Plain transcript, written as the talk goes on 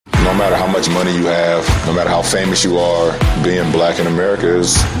no matter how much money you have, no matter how famous you are, being black in America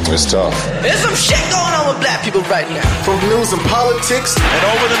is tough. There's some shit going on with black people right now. From news and politics and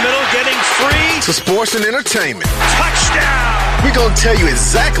over the middle, getting free to sports and entertainment. Touchdown! We're gonna tell you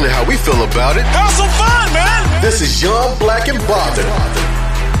exactly how we feel about it. Have some fun, man! This is Young, Black, and Bothered.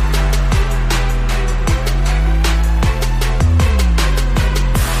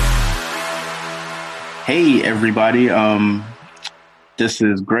 Hey, everybody. This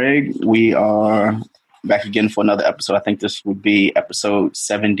is Greg. We are back again for another episode. I think this would be episode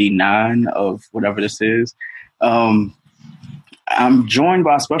 79 of whatever this is. I'm joined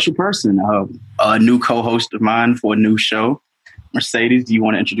by a special person, a new co-host of mine for a new show. Mercedes, do you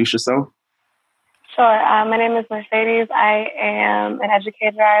want to introduce yourself? Sure. My name is Mercedes. I am an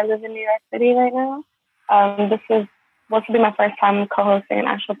educator. I live in New York City right now. This is supposed to be my first time co-hosting an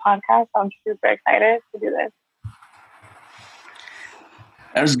actual podcast, so I'm super excited to do this.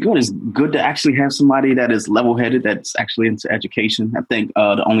 That's good. It's good to actually have somebody that is level-headed, that's actually into education. I think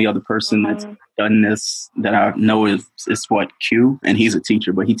the only other person that's done this that I know is Q, and he's a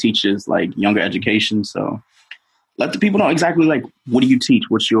teacher, but he teaches like younger education. So let the people know exactly like, what do you teach?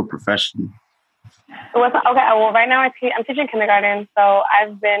 What's your profession? Okay, well, right now I'm teaching kindergarten, so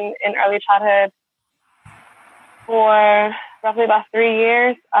I've been in early childhood for roughly about 3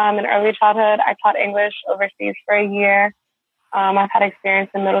 years. In early childhood, I taught English overseas for a year. I've had experience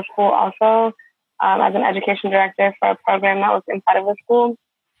in middle school also as an education director for a program that was inside of the school.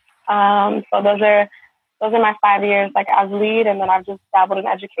 So those are my 5 years like as lead, and then I've just dabbled in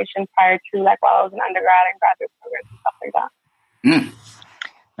education prior to like while I was in undergrad and graduate programs and stuff like that.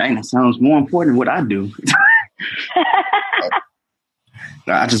 Dang, that sounds more important than what I do.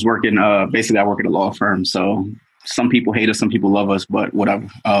 I just work in basically I work at a law firm, so some people hate us, some people love us, but whatever.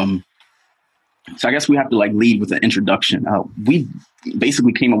 So I guess we have to like lead with an introduction. We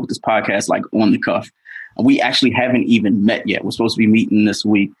basically came up with this podcast like on the cuff. We actually haven't even met yet. We're supposed to be meeting this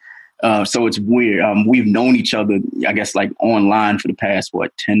week. So it's weird. We've known each other, I guess, like online for the past,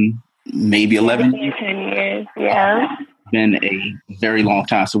 10, maybe 11 years? 10 years, yeah. Been a very long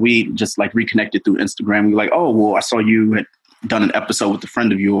time. So we just like reconnected through Instagram. We were like, oh, well, I saw you had done an episode with a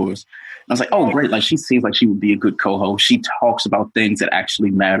friend of yours. And I was like, oh, great. Like, she seems like she would be a good co-host. She talks about things that actually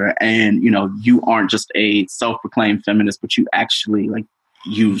matter. And, you know, you aren't just a self-proclaimed feminist, but you actually, like,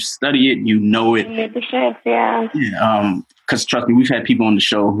 you study it, you know it. Yeah. Because trust me, we've had people on the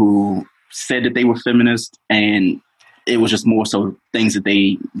show who said that they were feminist, and it was just more so things that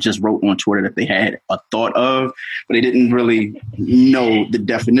they just wrote on Twitter that they had a thought of, but they didn't really know the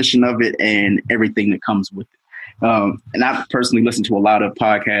definition of it and everything that comes with it. And I personally listen to a lot of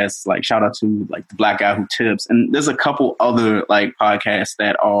podcasts, like shout out to like the Black Guy Who Tips. And there's a couple other like podcasts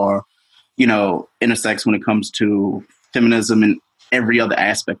that are, you know, intersex when it comes to feminism and every other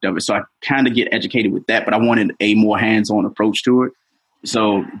aspect of it. So I kind of get educated with that, but I wanted a more hands-on approach to it.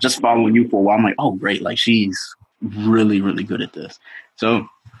 So just following you for a while, I'm like, oh, great. Like she's really, really good at this. So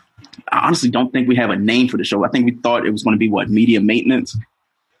I honestly don't think we have a name for the show. I think we thought it was going to be media maintenance.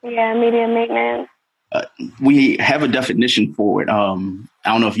 Yeah, media maintenance. We have a definition for it. I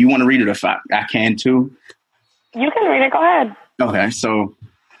don't know if you want to read it or if I can too. You can read it. Go ahead. Okay. So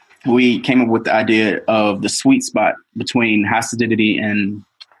we came up with the idea of the sweet spot between high solidity and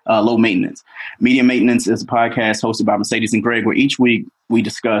low maintenance. Media Maintenance is a podcast hosted by Mercedes and Greg, where each week we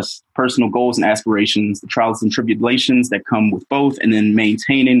discuss personal goals and aspirations, the trials and tribulations that come with both, and then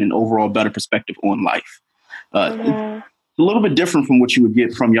maintaining an overall better perspective on life. A little bit different from what you would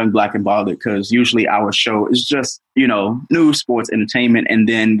get from Young, Black, and Bothered, because usually our show is just, you know, news, sports, entertainment, and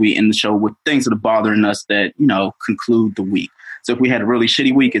then we end the show with things that are bothering us that, you know, conclude the week. So if we had a really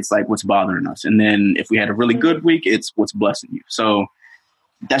shitty week, it's like what's bothering us. And then if we had a really good week, it's what's blessing you. So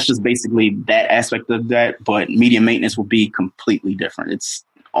that's just basically that aspect of that. But media maintenance will be completely different. It's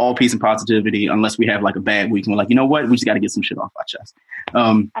all peace and positivity unless we have like a bad week. And we're like, you know what? We just got to get some shit off our chest.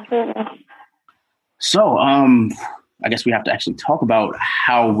 Absolutely. So, I guess we have to actually talk about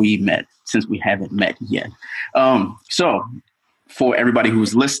how we met, since we haven't met yet. So for everybody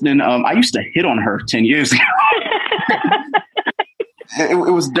who's listening, I used to hit on her 10 years ago. It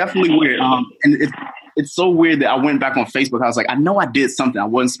was definitely weird. And it's so weird that I went back on Facebook. I was like, I know I did something I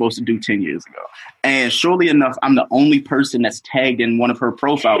wasn't supposed to do 10 years ago. And surely enough, I'm the only person that's tagged in one of her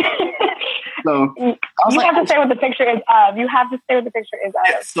profiles. So you have to say what the picture is of. You have to say what the picture is of.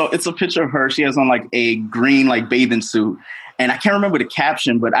 Yeah, so it's a picture of her. She has on like a green like bathing suit. And I can't remember the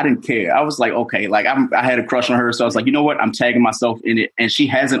caption, but I didn't care. I was like, okay, like I had a crush on her. So I was like, you know what? I'm tagging myself in it. And she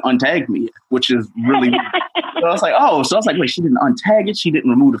hasn't untagged me yet, which is really weird. So I was like, oh, so I was like, wait, she didn't untag it. She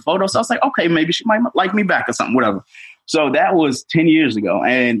didn't remove the photo. So I was like, okay, maybe she might like me back or something, whatever. So that was 10 years ago.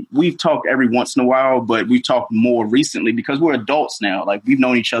 And we've talked every once in a while, but we've talked more recently because we're adults now. Like we've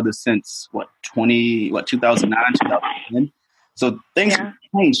known each other since 2009, 2010. So things have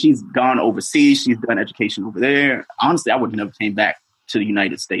changed. She's gone overseas. She's done education over there. Honestly, I would have never came back to the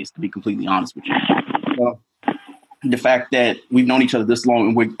United States, to be completely honest with you. So the fact that we've known each other this long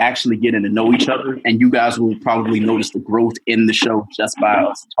and we're actually getting to know each other, and you guys will probably notice the growth in the show just by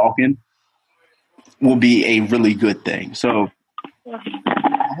us talking, will be a really good thing. So I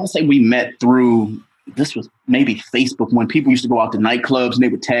want to say we met through, this was maybe Facebook, when people used to go out to nightclubs and they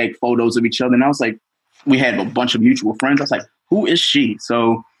would tag photos of each other. And I was like, we had a bunch of mutual friends. I was like, who is she?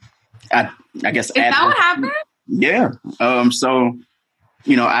 So I guess. Is that what happened? Yeah. So,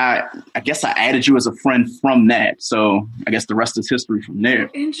 you know, I guess I added you as a friend from that. So I guess the rest is history from there.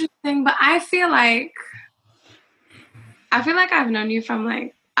 Interesting. But I feel like I've known you from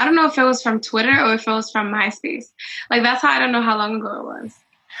like, I don't know if it was from Twitter or if it was from MySpace. Like, that's how I don't know how long ago it was.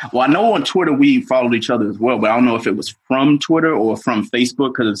 Well, I know on Twitter we followed each other as well, but I don't know if it was from Twitter or from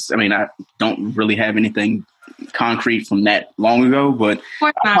Facebook because, I mean, I don't really have anything concrete from that long ago, but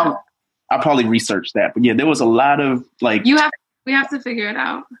I'll probably research that. But yeah, there was a lot of like... We have to figure it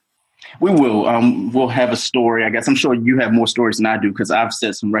out. We will. We'll have a story, I guess. I'm sure you have more stories than I do because I've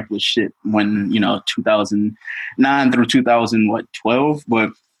said some reckless shit when, 2009 through 2012. But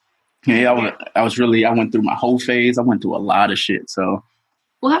yeah, I went through my whole phase. I went through a lot of shit. So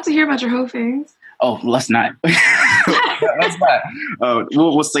we'll have to hear about your whole phase. Oh, let's not. Let's not.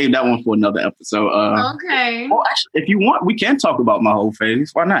 We'll save that one for another episode. Okay. Well, actually, if you want, we can talk about my whole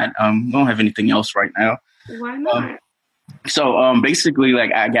phase. Why not? We don't have anything else right now. Why not? So basically,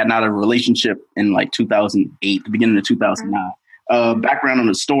 like I got out of a relationship in like 2008, the beginning of 2009. Background on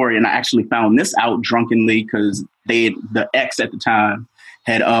the story, and I actually found this out drunkenly because the ex at the time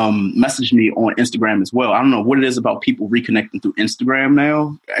had messaged me on Instagram as well. I don't know what it is about people reconnecting through Instagram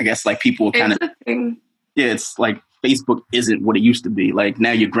now. I guess like people kind of, yeah, it's like Facebook isn't what it used to be. Like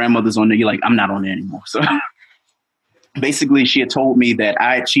now your grandmother's on there, you're like, I'm not on there anymore. So basically she had told me that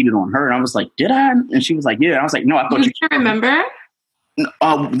I had cheated on her. And I was like, did I? And she was like, yeah. I was like, no, I thought you remember?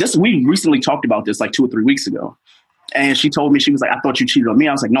 We recently talked about this like 2 or 3 weeks ago. And she told me, she was like, I thought you cheated on me.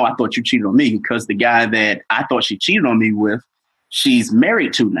 I was like, no, I thought you cheated on me because the guy that I thought she cheated on me with, she's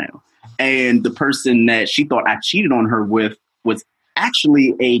married to now. And the person that she thought I cheated on her with was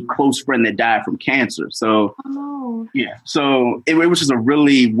actually a close friend that died from cancer. So, yeah. So it was just a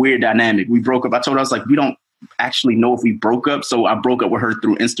really weird dynamic. We broke up. I told her, I was like, we don't actually know if we broke up. So I broke up with her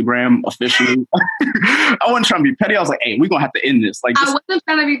through Instagram officially. I wasn't trying to be petty. I was like, hey, we're going to have to end this. Like, I wasn't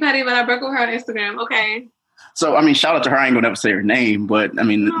trying to be petty, but I broke up with her on Instagram. Okay. So, I mean, shout out to her. I ain't going to ever say her name, but I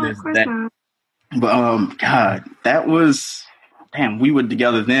mean, no, there's that. Not. But, God, that was, damn, we were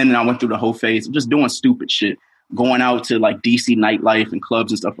together then. And I went through the whole phase of just doing stupid shit, going out to like DC nightlife and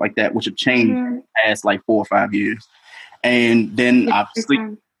clubs and stuff like that, which have changed in the past like 4 or 5 years. And then obviously,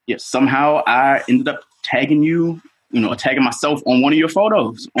 somehow I ended up tagging you, tagging myself on one of your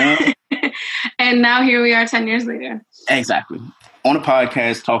photos. And now here we are 10 years later. Exactly. On a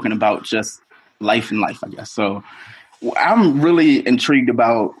podcast talking about just life, I guess. So I'm really intrigued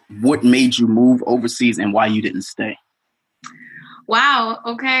about what made you move overseas and why you didn't stay. Wow.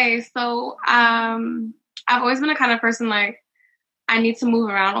 Okay. So I've always been a kind of person like I need to move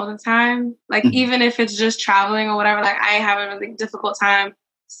around all the time. Like even if it's just traveling or whatever, like I have a really difficult time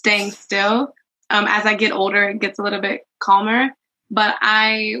staying still. As I get older, it gets a little bit calmer. But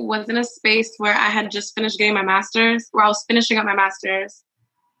I was in a space where I had just finished getting my master's, where I was finishing up my master's.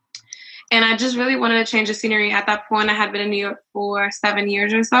 And I just really wanted to change the scenery. At that point, I had been in New York for 7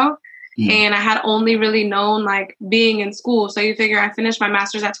 years or so. And I had only really known like being in school. So you figure I finished my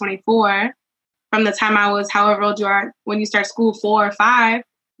master's at 24. From the time I was, however old you are, when you start school, 4 or 5, I've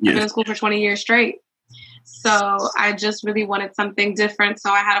been in school for 20 years straight. So I just really wanted something different. So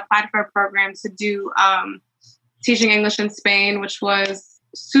I had applied for a program to do teaching English in Spain, which was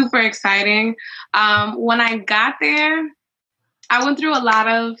super exciting. When I got there, I went through a lot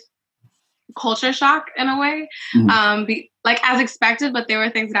of culture shock in a way, like as expected, but there were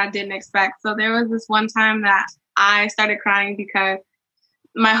things that I didn't expect. So there was this one time that I started crying because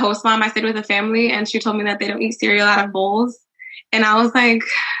my host mom, I stayed with a family, and she told me that they don't eat cereal out of bowls. And I was like,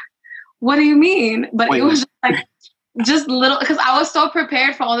 what do you mean? But it was just like, just little, because I was so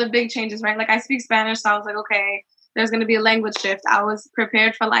prepared for all the big changes, right? Like I speak Spanish, so I was like, okay, there's going to be a language shift. I was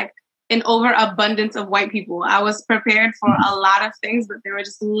prepared for like an overabundance of white people. I was prepared for a lot of things, but there were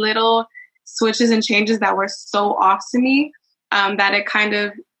just little switches and changes that were so off to me that it kind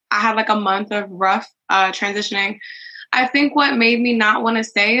of, I had like a month of rough transitioning. I think what made me not want to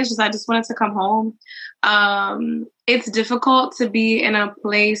stay is just I just wanted to come home. it's difficult to be in a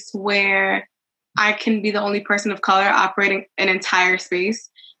place where I can be the only person of color operating an entire space.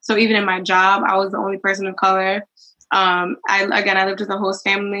 So even in my job, I was the only person of color. I lived with a host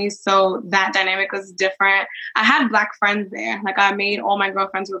family, so that dynamic was different. I had Black friends there. Like, I made all my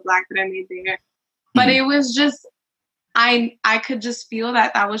girlfriends were Black that I made there. But it was just, I could just feel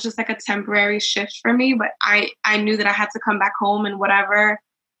that was just like a temporary shift for me. But I knew that I had to come back home, and whatever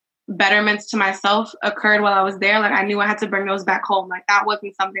betterments to myself occurred while I was there, like, I knew I had to bring those back home. Like, that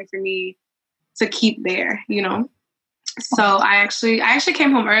wasn't something for me to keep there, you know? So I actually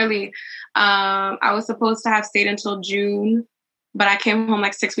came home early. I was supposed to have stayed until June, but I came home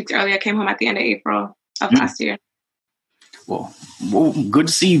like 6 weeks early. I came home at the end of April of last year. Well, good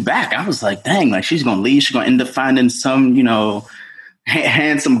to see you back. I was like, dang, like, she's going to leave. She's going to end up finding some, you know,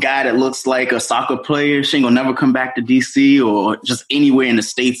 handsome guy that looks like a soccer player. She ain't going to never come back to DC or just anywhere in the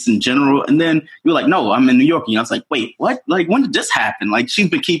States in general. And then you're like, no, I'm in New York. And I was like, wait, what? Like, when did this happen? Like, she's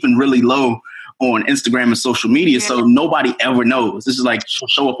been keeping really low on Instagram and social media, so nobody ever knows. This is like, she'll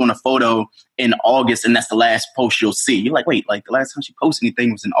show up on a photo in August, and that's the last post you'll see. You're like, wait, like, the last time she posted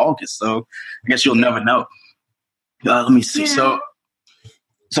anything was in August, so I guess you'll never know. Let me see. Yeah.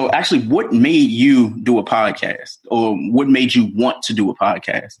 So actually, what made you do a podcast, or what made you want to do a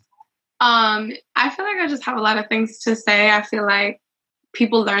podcast? I feel like I just have a lot of things to say. I feel like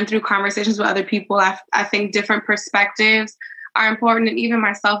people learn through conversations with other people. I think different perspectives are important. And even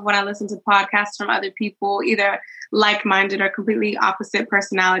myself, when I listen to podcasts from other people, either like-minded or completely opposite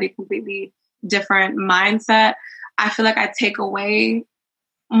personality, completely different mindset, I feel like I take away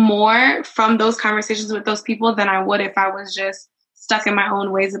more from those conversations with those people than I would if I was just stuck in my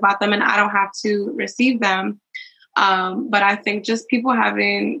own ways about them and I don't have to receive them. But I think just people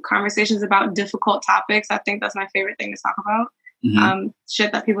having conversations about difficult topics, I think that's my favorite thing to talk about.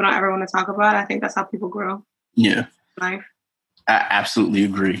 Shit that people don't ever want to talk about. I think that's how people grow. Yeah. Life. I absolutely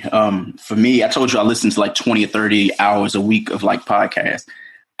agree. For me, I told you I listen to like 20 or 30 hours a week of like podcasts.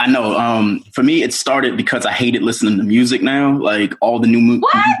 I know. For me, it started because I hated listening to music now. Like all the new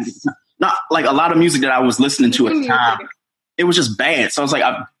music. Not like a lot of music that I was listening to at the time. It was just bad. So I was like,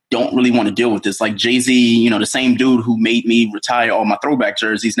 I don't really want to deal with this. Like Jay-Z, you know, the same dude who made me retire all my throwback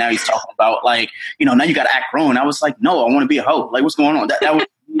jerseys. Now he's talking about like, you know, now you got to act grown. I was like, no, I want to be a hoe. Like, what's going on? That was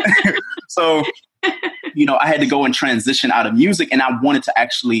so. You know, I had to go and transition out of music, and I wanted to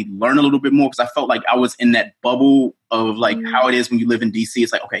actually learn a little bit more because I felt like I was in that bubble of like how it is when you live in DC.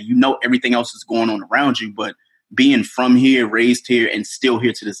 It's like, okay, you know, everything else is going on around you, but being from here, raised here, and still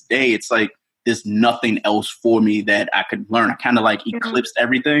here to this day, it's like there's nothing else for me that I could learn. I kind of like eclipsed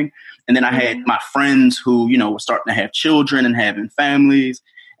everything. And then I had my friends who, you know, were starting to have children and having families.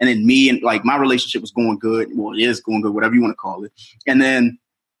 And then me and like my relationship was going good. Well, it is going good, whatever you want to call it. And then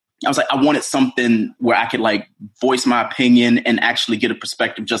I was like, I wanted something where I could like voice my opinion and actually get a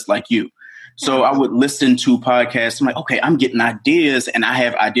perspective just like you. So I would listen to podcasts. I'm like, okay, I'm getting ideas and I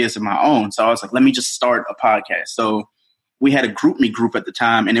have ideas of my own. So I was like, let me just start a podcast. So we had a GroupMe group at the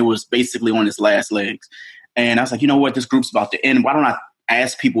time, and it was basically on its last legs. And I was like, you know what? This group's about to end. Why don't I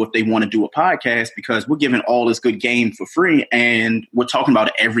ask people if they want to do a podcast, because we're giving all this good game for free and we're talking about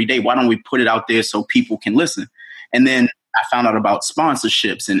it every day. Why don't we put it out there so people can listen? And then I found out about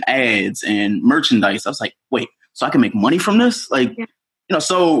sponsorships and ads and merchandise. I was like, wait, so I can make money from this? Like, you know,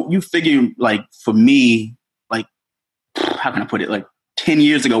 so you figure like for me, like, how can I put it? Like 10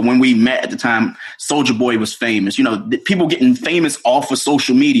 years ago when we met at the time, Soulja Boy was famous. You know, people getting famous off of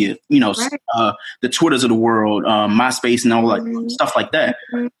social media, you know, the Twitters of the world, MySpace and all like stuff like that.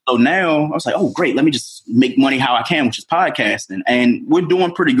 So now I was like, oh, great. Let me just make money how I can, which is podcasting. And we're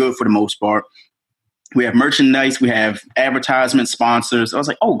doing pretty good for the most part. We have merchandise, we have advertisements, sponsors. I was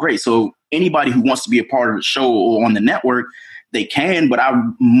like, oh, great. So anybody who wants to be a part of the show or on the network, they can, but I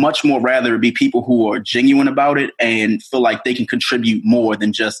would much more rather be people who are genuine about it and feel like they can contribute more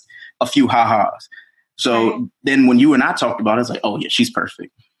than just a few ha-has. So then when you and I talked about it, it's like, oh, yeah, she's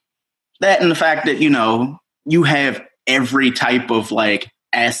perfect. That and the fact that, you know, you have every type of like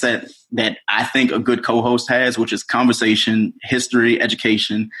asset that I think a good co-host has, which is conversation, history,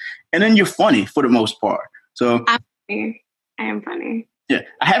 education, and then you're funny for the most part. So I am funny. Yeah,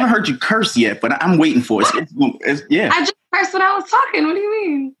 I haven't heard you curse yet, but I'm waiting for it. Yeah, I just cursed when I was talking. What do you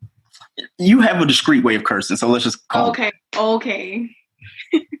mean? You have a discreet way of cursing, so let's just call it. Okay.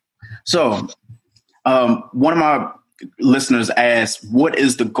 So, one of my listeners asked, what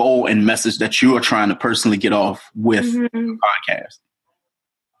is the goal and message that you are trying to personally get off with the podcast?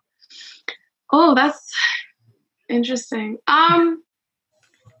 Oh, that's interesting.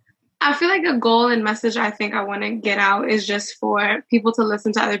 I feel like a goal and message I think I want to get out is just for people to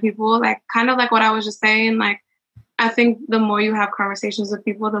listen to other people. Like, kind of like what I was just saying. Like, I think the more you have conversations with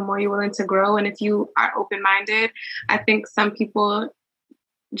people, the more you're willing to grow. And if you are open-minded, I think some people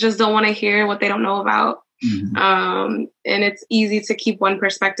just don't want to hear what they don't know about. Mm-hmm. And it's easy to keep one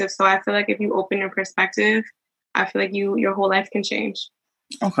perspective. So I feel like if you open your perspective, I feel like your whole life can change.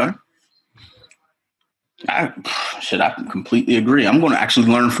 Okay. I completely agree. I'm going to actually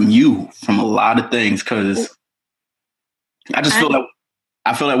learn from you from a lot of things, because I just feel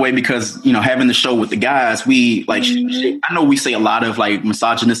that way because, having the show with the guys, we like, I know we say a lot of like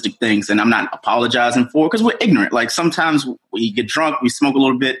misogynistic things, and I'm not apologizing for it because we're ignorant. Like sometimes we get drunk, we smoke a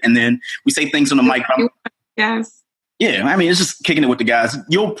little bit, and then we say things on the mic. Yes. Yeah. I mean, it's just kicking it with the guys.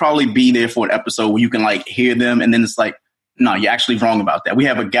 You'll probably be there for an episode where you can like hear them, and then it's like, no, you're actually wrong about that. We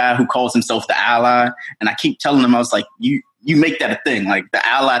have a guy who calls himself the ally, and I keep telling him, I was like, you make that a thing. Like the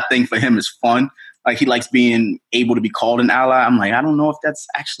ally thing for him is fun. Like he likes being able to be called an ally. I'm like, I don't know if that's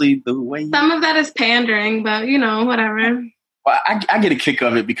actually the way. Some of that is pandering, but whatever. Well, I get a kick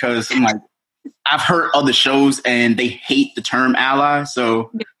of it because I'm like, I've heard other shows and they hate the term ally.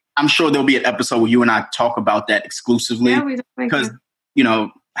 So I'm sure there'll be an episode where you and I talk about that exclusively. Yeah, because,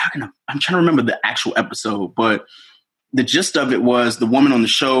 I'm trying to remember the actual episode, but the gist of it was the woman on the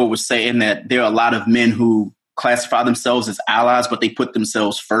show was saying that there are a lot of men who classify themselves as allies, but they put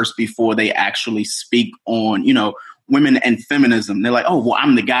themselves first before they actually speak on, women and feminism. They're like, oh, well,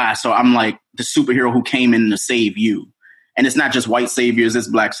 I'm the guy. So I'm like the superhero who came in to save you. And it's not just white saviors, it's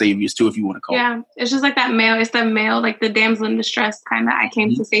black saviors too, if you want to call it. Yeah, it's just like that male, it's the male, like the damsel in distress kind of, I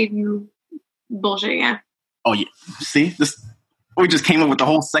came to save you bullshit, yeah. Oh, yeah. See, we just came up with the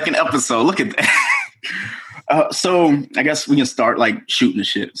whole second episode. Look at that. So I guess we can start like shooting the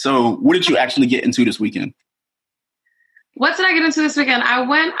shit. So what did you actually get into this weekend? What did I get into this weekend? I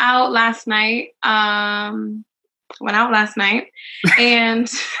went out last night. And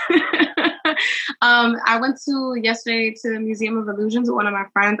I went yesterday to the Museum of Illusions with one of my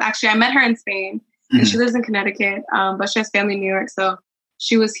friends. Actually, I met her in Spain, and she lives in Connecticut, but she has family in New York. So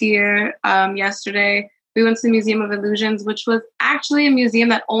she was here yesterday. We went to the Museum of Illusions, which was actually a museum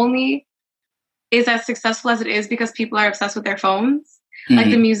that only is as successful as it is because people are obsessed with their phones. Mm-hmm. Like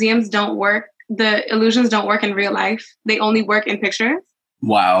the museums don't work. The illusions don't work in real life. They only work in pictures.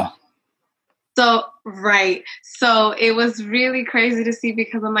 Wow. So, right. So it was really crazy to see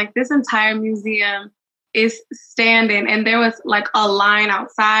because I'm like, this entire museum is standing and there was like a line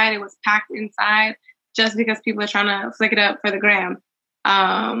outside. It was packed inside just because people are trying to flick it up for the gram.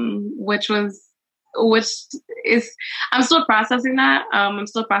 Which is, I'm still processing that. I'm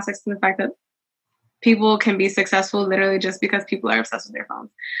still processing the fact that people can be successful literally just because people are obsessed with their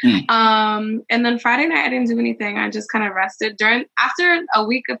phones. And then Friday night, I didn't do anything. I just kind of rested. After a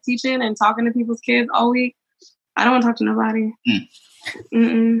week of teaching and talking to people's kids all week, I don't want to talk to nobody.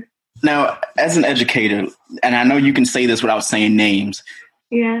 Now, as an educator, and I know you can say this without saying names,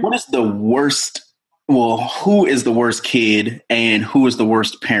 what is the worst, who is the worst kid and who is the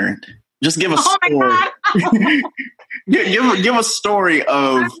worst parent? Just give a story. give a story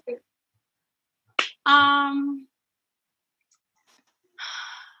of...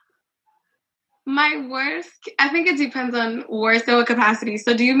 My worst, I think it depends on worst in what capacity.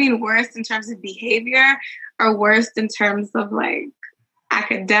 So do you mean worst in terms of behavior or worst in terms of like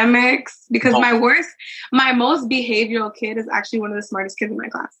academics? Because my most behavioral kid is actually one of the smartest kids in my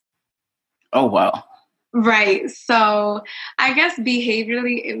class. Oh, wow. Right. So I guess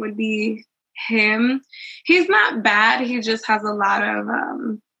behaviorally it would be him. He's not bad. He just has a lot of,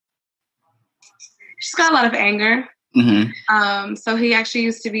 she's got a lot of anger. Mm-hmm. So he actually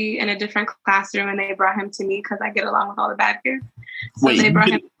used to be in a different classroom and they brought him to me because I get along with all the bad kids. So Wait,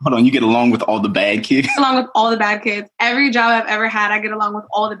 hold on, you get along with all the bad kids? Along with all the bad kids. Every job I've ever had, I get along with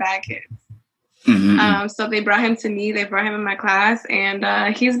all the bad kids. Mm-hmm. So they brought him to me, they brought him in my class, and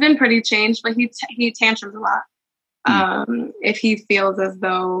he's been pretty changed, but he tantrums a lot. If he feels as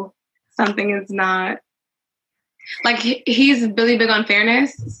though something is not... Like, he's really big on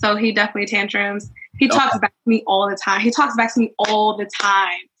fairness, so he definitely tantrums. He talks back to me all the time.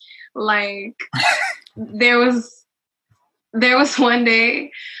 Like, there was one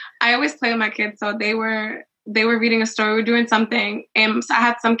day, I always play with my kids, so they were reading a story, we were doing something, and so I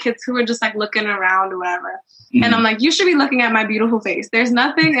had some kids who were just, like, looking around or whatever. Mm-hmm. And I'm like, you should be looking at my beautiful face. There's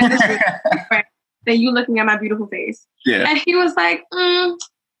nothing in this room than you looking at my beautiful face. Yeah. And he was like,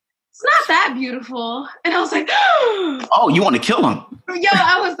 it's not that beautiful. And I was like, oh, you want to kill him? Yo,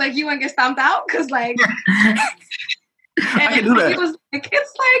 I was like, you want to get stomped out? Because, like, I can do that. He was like,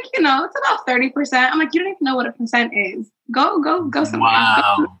 it's like, it's about 30%. I'm like, you don't even know what a percent is. Go somewhere.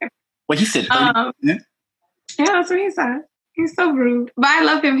 Wow. What he said? 30? Yeah, that's what he said. He's so rude, but I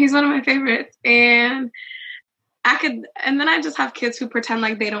love him. He's one of my favorites, and then I just have kids who pretend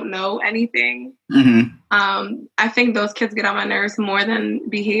like they don't know anything. Mm-hmm. I think those kids get on my nerves more than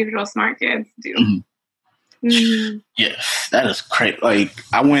behavioral smart kids do. Mm-hmm. Mm-hmm. Yeah, that is crazy. Like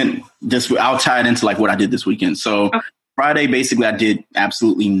I'll tie it into like what I did this weekend. So okay. Friday, basically I did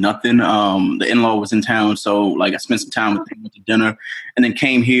absolutely nothing. The in-law was in town. So like I spent some time with him, went to dinner, and then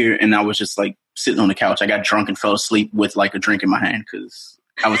came here and I was just like sitting on the couch. I got drunk and fell asleep with like a drink in my hand because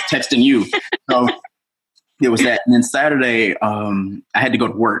I was texting you. So there was that. And then Saturday, I had to go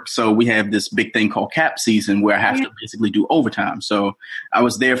to work. So we have this big thing called cap season where I have to basically do overtime. So I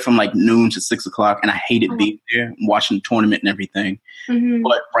was there from like noon to 6 o'clock and I hated being there, watching the tournament and everything. Mm-hmm.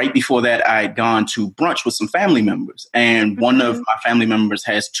 But right before that, I had gone to brunch with some family members. And one of my family members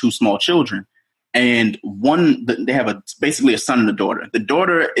has 2 small children. And they have basically a son and a daughter. The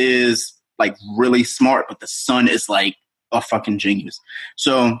daughter is like really smart, but the son is like a fucking genius.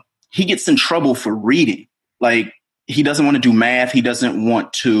 So he gets in trouble for reading. Like, he doesn't want to do math. He doesn't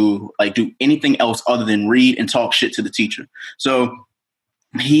want to like do anything else other than read and talk shit to the teacher. So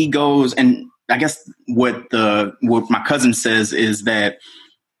he goes, and I guess what my cousin says is that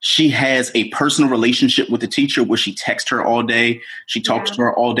she has a personal relationship with the teacher where she texts her all day. She talks to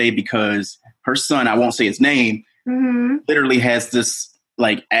her all day because her son, I won't say his name, literally has this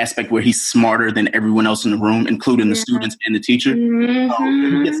like aspect where he's smarter than everyone else in the room, including the students and the teacher.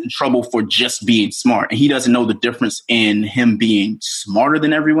 He gets in trouble for just being smart. And he doesn't know the difference in him being smarter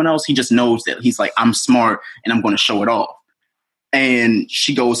than everyone else. He just knows that he's like, I'm smart and I'm going to show it off. And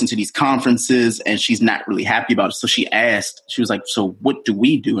she goes into these conferences and she's not really happy about it. So she was like, so what do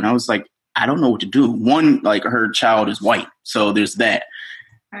we do? And I was like, I don't know what to do. One, like her child is white. So there's that.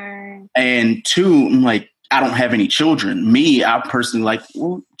 And 2, I'm like, I don't have any children. Me, I personally like,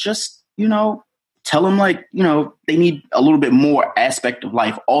 well, just, tell them like, they need a little bit more aspect of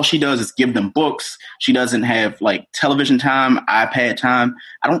life. All she does is give them books. She doesn't have like television time, iPad time.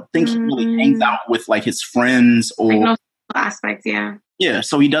 I don't think he really hangs out with like his friends or like no aspects. Yeah. Yeah.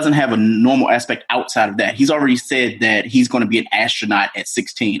 So he doesn't have a normal aspect outside of that. He's already said that he's going to be an astronaut at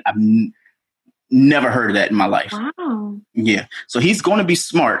 16. I've never heard of that in my life. Wow. Yeah. So he's going to be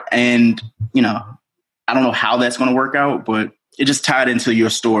smart and, I don't know how that's going to work out, but it just tied into your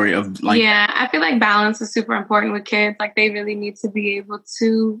story of like. Yeah, I feel like balance is super important with kids. Like they really need to be able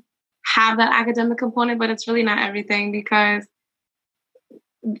to have that academic component, but it's really not everything because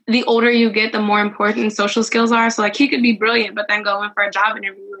the older you get, the more important social skills are. So like he could be brilliant, but then go in for a job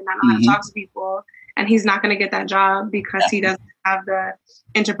interview and not know how to talk to people. And he's not going to get that job because he doesn't have the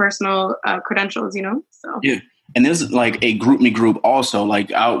interpersonal credentials, So yeah. And there's like a GroupMe group also.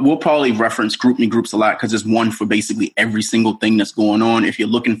 Like we'll probably reference GroupMe groups a lot because there's one for basically every single thing that's going on. If you're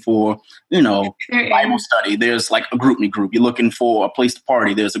looking for, Bible study, there's like a GroupMe group. You're looking for a place to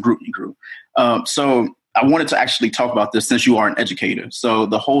party, there's a GroupMe group. So I wanted to actually talk about this since you are an educator. So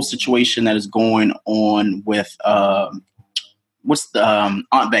the whole situation that is going on with what's the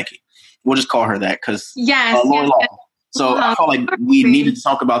Aunt Becky? We'll just call her that because Lori Law. So I felt like we needed to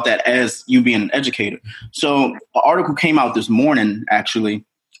talk about that as you being an educator. So an article came out this morning, actually,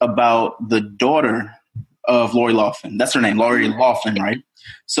 about the daughter of Lori Loughlin. That's her name, Lori Loughlin, right?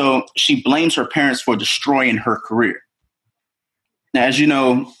 So she blames her parents for destroying her career. Now, as you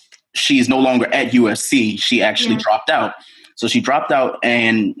know, she's no longer at USC. She actually dropped out. So she dropped out,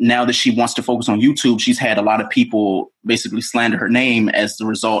 and now that she wants to focus on YouTube, she's had a lot of people basically slander her name as the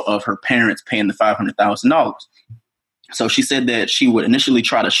result of her parents paying the $500,000. So she said that she would initially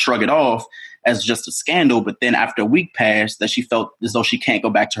try to shrug it off as just a scandal, but then after a week passed, that she felt as though she can't go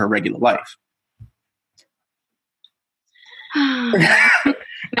back to her regular life. I'm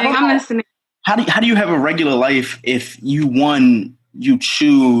listening. How do you have a regular life if you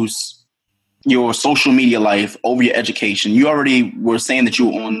choose your social media life over your education? You already were saying that you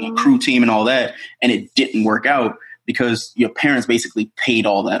were on the crew team and all that, and it didn't work out because your parents basically paid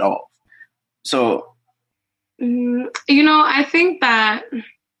all that off. So. I think that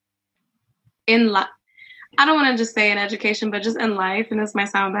in life, I don't want to just say in education, but just in life, and this might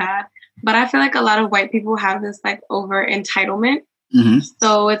sound bad, but I feel like a lot of white people have this like over entitlement. Mm-hmm.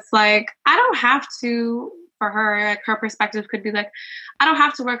 So it's like, I don't have to, for her, like her perspective could be like, I don't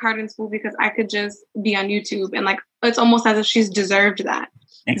have to work hard in school because I could just be on YouTube. And like, it's almost as if she's deserved that.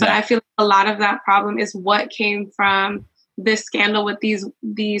 Exactly. But I feel like a lot of that problem is what came from this scandal with these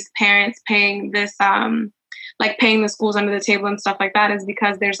parents paying this, like paying the schools under the table and stuff like that, is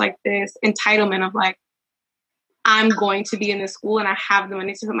because there's like this entitlement of like, I'm going to be in this school and I have the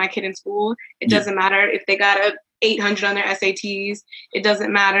money to put my kid in school. It doesn't matter if they got to 800 on their SATs. It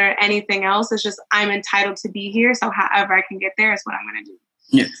doesn't matter anything else. It's just, I'm entitled to be here. So however I can get there is what I'm going to do.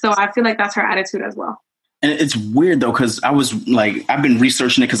 Yeah. So I feel like that's her attitude as well. And it's weird though, because I was like, I've been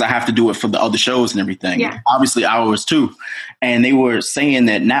researching it because I have to do it for the other shows and everything. Yeah. Obviously ours too. And they were saying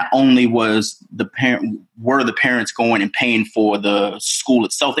that not only was the parents going and paying for the school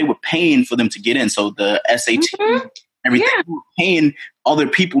itself, they were paying for them to get in. So the SAT, everything, they were paying other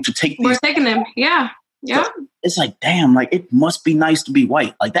people to take these. We're taking them. Yeah. Yeah. So it's like, damn, like it must be nice to be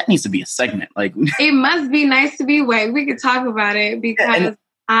white. Like that needs to be a segment. Like it must be nice to be white. We could talk about it because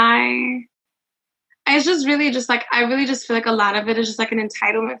it's just really just like, I really just feel like a lot of it is just like an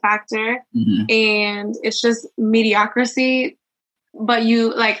entitlement factor and it's just mediocrity. But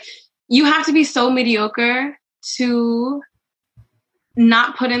you have to be so mediocre to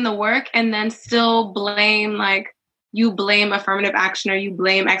not put in the work and then still blame, like you blame affirmative action or you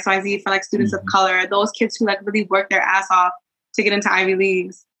blame XYZ for like students of color. Those kids who like really work their ass off to get into Ivy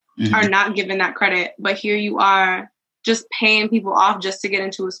Leagues are not given that credit. But here you are, just paying people off just to get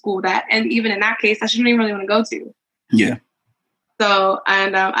into a school that, and even in that case, I shouldn't even really want to go to. Yeah. So,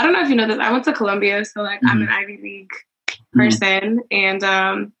 and I don't know if you know this, I went to Columbia, so like I'm an Ivy League person.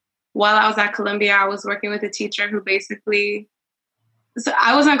 And while I was at Columbia, I was working with a teacher who basically, so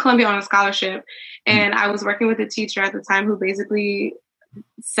I was at Columbia on a scholarship, and I was working with a teacher at the time who basically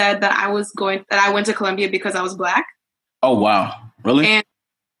said that I went to Columbia because I was Black. Oh, wow. Really? And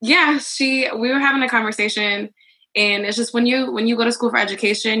yeah, we were having a conversation. And it's just when you go to school for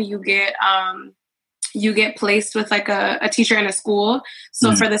education, you get placed with like a teacher in a school.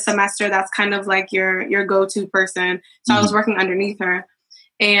 So for the semester, that's kind of like your go-to person. So I was working underneath her,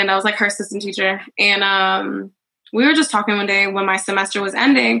 and I was like her assistant teacher. And we were just talking one day when my semester was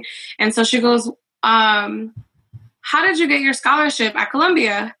ending, and so she goes, "How did you get your scholarship at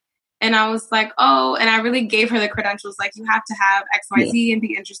Columbia?" And I was like, oh, and I really gave her the credentials. Like, you have to have XYZ and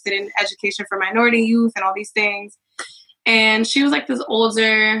be interested in education for minority youth and all these things. And she was like this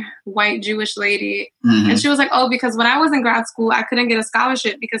older white Jewish lady. And she was like, oh, because when I was in grad school, I couldn't get a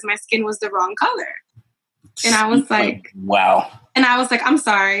scholarship because my skin was the wrong color. And I was like, wow. And I was like, I'm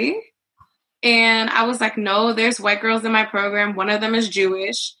sorry. And I was like, no, there's white girls in my program. One of them is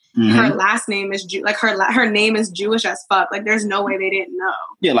Jewish. Her last name is her name is Jewish as fuck. Like, there's no way they didn't know.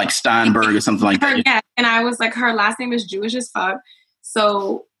 Yeah, like Steinberg or something like that. Yeah, and I was like, her last name is Jewish as fuck.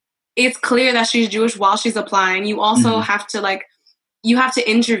 So it's clear that she's Jewish while she's applying. You also have to you have to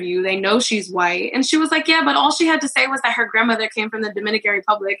interview. They know she's white. And she was like, yeah, but all she had to say was that her grandmother came from the Dominican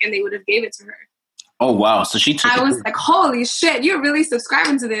Republic and they would have gave it to her. Oh, wow. So she took I was like, holy shit, you're really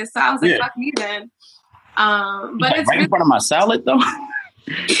subscribing to this. So I was like, fuck me then. But it's right in front of my salad, though.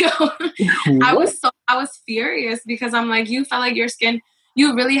 I was furious because I'm like, you felt like your skin,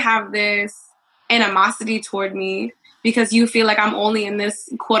 you really have this animosity toward me because you feel like I'm only in this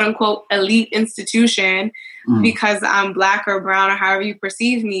quote unquote elite institution because I'm Black or brown or however you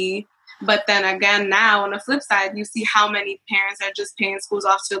perceive me. But then again, now on the flip side, you see how many parents are just paying schools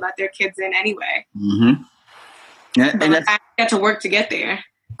off to let their kids in anyway. Yeah, and I get to work to get there.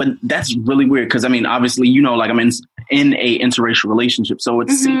 But that's really weird because, I mean, obviously, you know, like I'm in a interracial relationship. So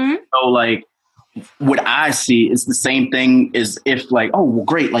it's so like what I see is the same thing as if like, oh, well,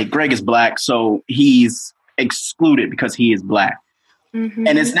 great. Like Greg is Black. So he's excluded because he is Black.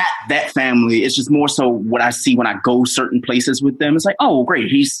 And it's not that family. It's just more so what I see when I go certain places with them. It's like, oh, great.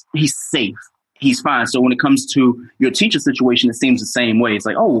 He's safe. He's fine. So when it comes to your teacher situation, it seems the same way. It's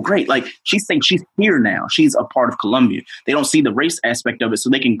like, oh, well, great. Like she's saying she's here now. She's a part of Columbia. They don't see the race aspect of it. So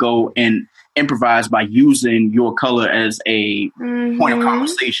they can go and improvise by using your color as a point of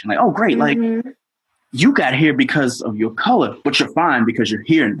conversation. Like, oh, great. Like you got here because of your color, but you're fine because you're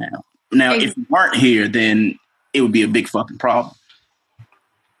here now. Now, if you weren't here, then it would be a big fucking problem.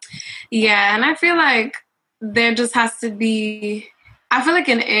 Yeah. And I feel like there just has to be, I feel like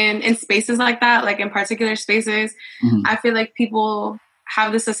in spaces like that, like in particular spaces, I feel like people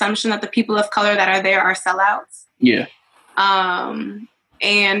have this assumption that the people of color that are there are sellouts. Yeah. And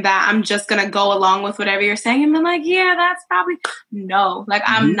that I'm just going to go along with whatever you're saying. And I'm like, yeah, that's probably, no, like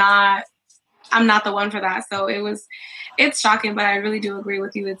I'm not the one for that. So it's shocking, but I really do agree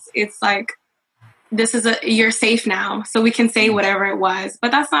with you. It's like, you're safe now. So we can say whatever it was,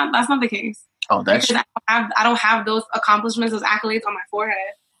 but that's not the case. Oh, that's I don't have those accomplishments, those accolades on my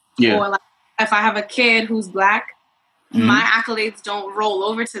forehead. Yeah. Or like if I have a kid who's Black, my accolades don't roll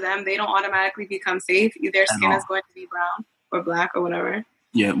over to them. They don't automatically become safe. Their skin is going to be brown or Black or whatever.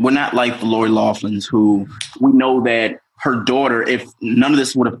 Yeah, we're not like the Lori Loughlin's who we know that her daughter, if none of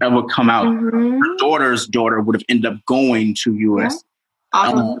this would have ever come out, her daughter's daughter would have ended up going to US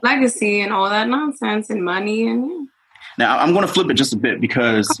off of legacy and all that nonsense and money and yeah. Now I'm going to flip it just a bit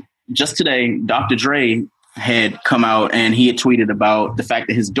because just today, Dr. Dre had come out and he had tweeted about the fact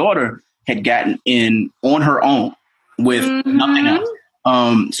that his daughter had gotten in on her own with nothing else.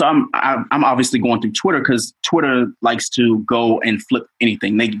 So I'm obviously going through Twitter because Twitter likes to go and flip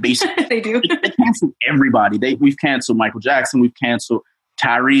anything. They basically they do. They cancel everybody. We've canceled Michael Jackson. We've canceled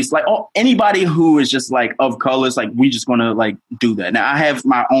Tyrese. Like anybody who is just like of colors. Like we just gonna like do that. Now I have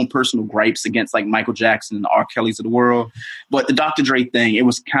my own personal gripes against like Michael Jackson and the R. Kellys of the world, but the Dr. Dre thing, it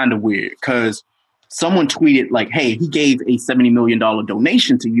was kind of weird because someone tweeted like, hey, he gave a $70 million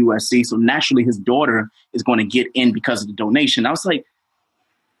donation to USC. So naturally his daughter is going to get in because of the donation. I was like,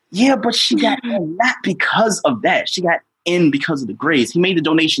 yeah, but she got in not because of that. She got in because of the grades. He made the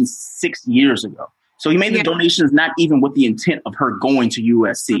donation 6 years ago. So he made the donations not even with the intent of her going to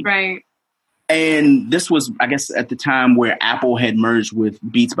USC. Right. And this was, I guess, at the time where Apple had merged with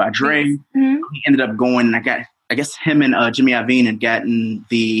Beats by Dre. Mm-hmm. He ended up going, I guess him and Jimmy Iovine had gotten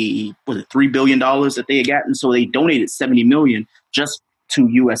 $3 billion that they had gotten. So they donated $70 million just to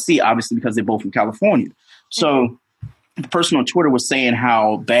USC, obviously, because they're both from California. So the person on Twitter was saying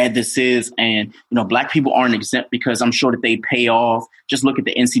how bad this is. And, black people aren't exempt because I'm sure that they pay off. Just look at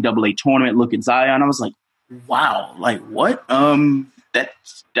the NCAA tournament. Look at Zion. I was like, wow, like what?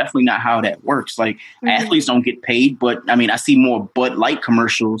 That's definitely not how that works. Like athletes don't get paid. But I mean, I see more Bud Light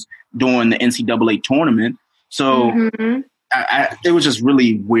commercials during the NCAA tournament. So it was just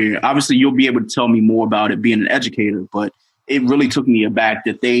really weird. Obviously, you'll be able to tell me more about it being an educator, but it really took me aback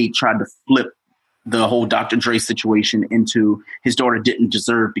that they tried to flip the whole Dr. Dre situation into his daughter didn't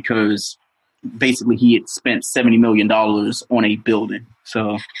deserve because basically he had spent $70 million on a building.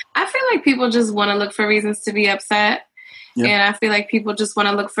 So I feel like people just want to look for reasons to be upset. Yeah. And I feel like people just want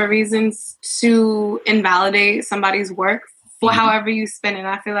to look for reasons to invalidate somebody's work for however you spin it.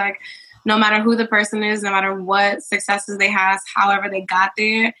 I feel like no matter who the person is, no matter what successes they have, however they got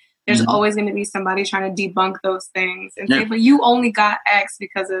there, there's always going to be somebody trying to debunk those things and say, but you only got X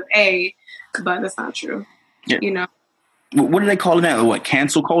because of A, but that's not true. Yeah. What do they call it now? What,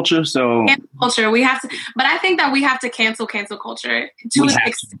 cancel culture? So cancel culture. We have to, but I think that we have to cancel culture to an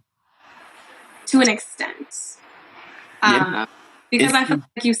extent. Because I feel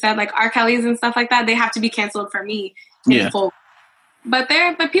like you said, like R. Kelly's and stuff like that, they have to be canceled for me in full. But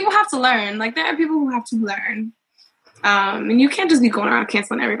people have to learn. Like there are people who have to learn. And you can't just be going around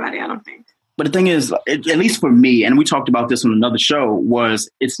canceling everybody, I don't think. But the thing is, at least for me, and we talked about this on another show, was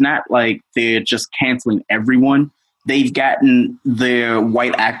it's not like they're just canceling everyone. They've gotten their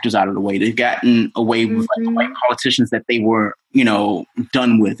white actors out of the way. They've gotten away with like white politicians that they were,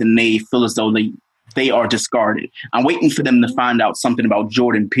 done with, and they feel as though they are discarded. I'm waiting for them to find out something about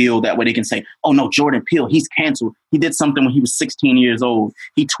Jordan Peele. That way they can say, oh no, Jordan Peele, he's canceled. He did something when he was 16 years old.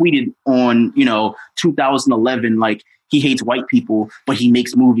 He tweeted on, 2011, like he hates white people, but he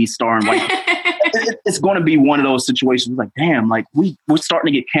makes movies starring white people. It's going to be one of those situations like, damn, like we're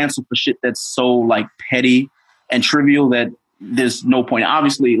starting to get canceled for shit that's so like petty and trivial that there's no point.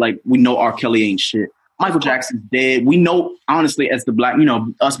 Obviously, like we know R. Kelly ain't shit. Michael Jackson's dead. We know, honestly, as the black,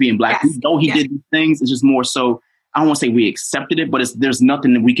 us being black, we know he did these things. It's just more so, I don't want to say we accepted it, but there's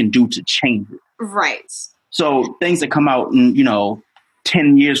nothing that we can do to change it. Right. So things that come out and,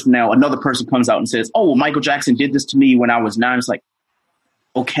 10 years from now, another person comes out and says, oh, well, Michael Jackson did this to me when I was 9. It's like,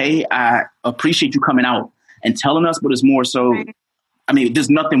 okay, I appreciate you coming out and telling us, but it's more so, I mean, there's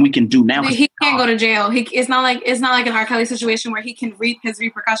nothing we can do now. He can't go to jail. It's not like an R. Kelly situation where he can reap his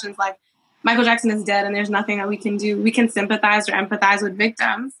repercussions. Like, Michael Jackson is dead and there's nothing that we can do. We can sympathize or empathize with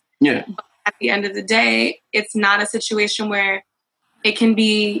victims. Yeah. But at the end of the day, it's not a situation where it can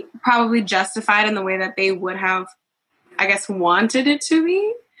be probably justified in the way that they would have, I guess, wanted it to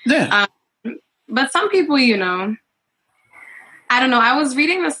be. Yeah. But some people, I don't know. I was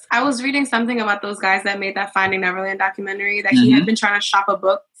reading something about those guys that made that Finding Neverland documentary that he had been trying to shop a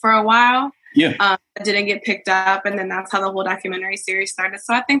book for a while. Yeah. That didn't get picked up. And then that's how the whole documentary series started.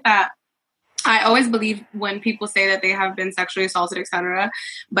 So I think that I always believe when people say that they have been sexually assaulted, etc.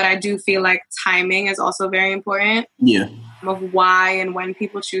 But I do feel like timing is also very important. Yeah. Of why and when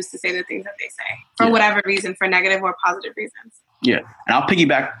people choose to say the things that they say for whatever reason, for negative or positive reasons. Yeah. And I'll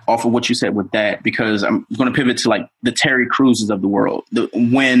piggyback off of what you said with that, because I'm going to pivot to like the Terry Cruzes of the world.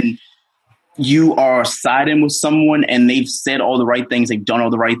 When you are siding with someone and they've said all the right things, they've done all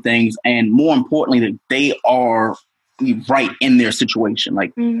the right things, and more importantly, that they are right in their situation.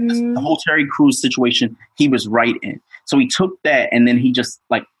 Like the whole Terry Crews situation, he was right in. So he took that and then he just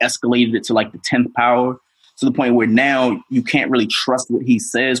like escalated it to like the 10th power, to the point where now you can't really trust what he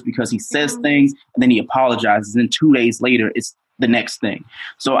says, because he says things and then he apologizes. And then 2 days later, it's the next thing.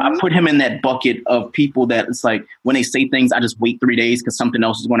 So I put him in that bucket of people that it's like when they say things, I just wait 3 days because something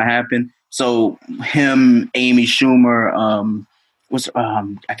else is going to happen. So him, Amy Schumer,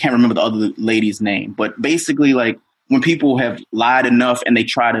 I can't remember the other lady's name, but basically like when people have lied enough and they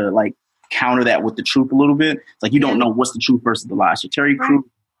try to like counter that with the truth a little bit, it's like you don't know what's the truth versus the lie. So Terry Crews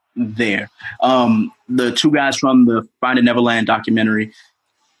there. The two guys from the Finding Neverland documentary,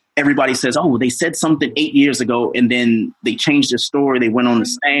 everybody says, oh, they said something 8 years ago and then they changed their story. They went on the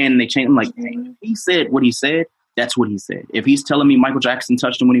stand and they changed. I'm like, he said what he said. That's what he said. If he's telling me Michael Jackson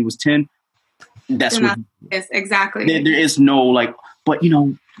touched him when he was 10, that's what yes, exactly. There is no like, but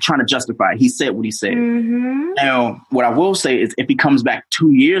trying to justify it. He said what he said. Mm-hmm. Now, what I will say is if he comes back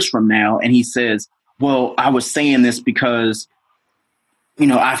 2 years from now and he says, well, I was saying this because,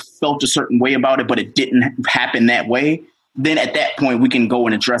 I felt a certain way about it, but it didn't happen that way. Then at that point, we can go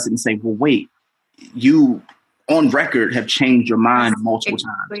and address it and say, well, wait, you on record have changed your mind multiple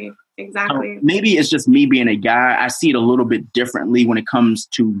times. Exactly. So maybe it's just me being a guy. I see it a little bit differently when it comes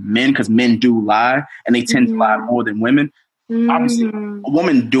to men because men do lie and they tend to lie more than women. Obviously, a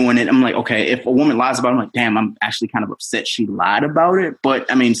woman doing it, I'm like, okay, if a woman lies about it, I'm like, damn, I'm actually kind of upset she lied about it. But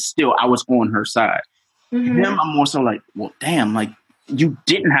I mean, still, I was on her side. Him, I'm more so like, well, damn, like you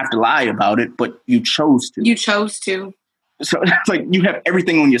didn't have to lie about it, but you chose to. You chose to. So it's like you have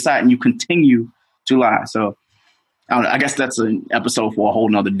everything on your side and you continue to lie. So I don't know, I guess that's an episode for a whole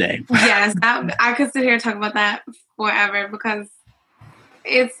nother day. Yes, I could sit here and talk about that forever because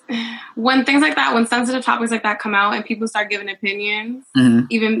it's when things like that, when sensitive topics like that come out and people start giving opinions,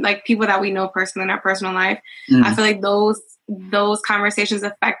 even like people that we know personally in our personal life, I feel like those conversations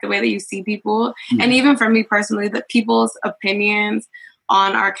affect the way that you see people. And even for me personally, the people's opinions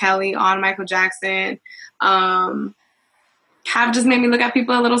on R. Kelly, on Michael Jackson, have just made me look at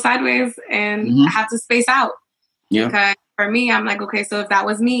people a little sideways and have to space out. Yeah. Because for me, I'm like, okay, so if that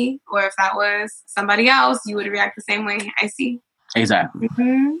was me or if that was somebody else, you would react the same way I see. Exactly.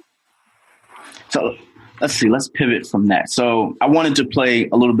 So let's see. Let's pivot from that. So I wanted to play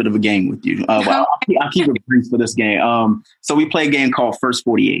a little bit of a game with you. I'll keep it brief for this game. So we play a game called First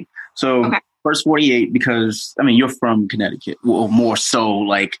 48. So First 48 because, I mean, you're from Connecticut. Well, more so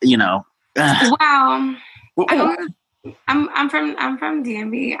like, Wow. I'm from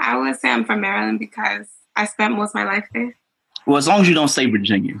DMV. I would say I'm from Maryland because I spent most of my life there. Well, as long as you don't say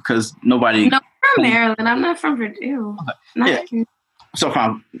Virginia, because nobody. No, I'm from Maryland. I'm not from Virginia. Okay. So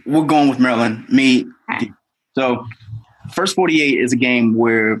fine. We're going with Maryland. Me. Okay. So First 48 is a game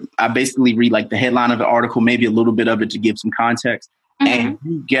where I basically read like the headline of the article, maybe a little bit of it to give some context, and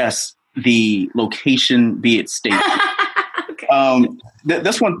you guess the location, be it state.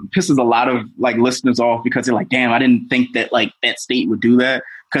 This one pisses a lot of like listeners off because they're like, damn, I didn't think that like that state would do that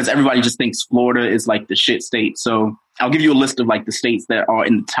because everybody just thinks Florida is like the shit state. So I'll give you a list of like the states that are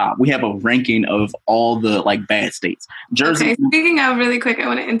in the top. We have a ranking of all the like bad states. Jersey. Okay, speaking of really quick, I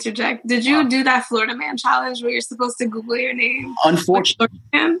want to interject. Did you do that Florida Man challenge where you're supposed to Google your name? Unfortunately.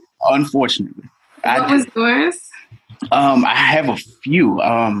 What was yours? I have a few.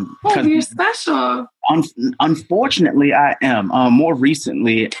 You're special. Unfortunately, I am. More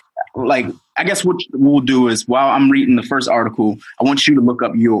recently, like, I guess what we'll do is while I'm reading the first article, I want you to look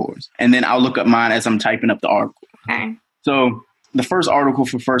up yours, and then I'll look up mine as I'm typing up the article. Okay. So the first article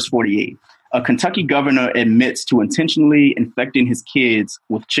for First 48. A Kentucky governor admits to intentionally infecting his kids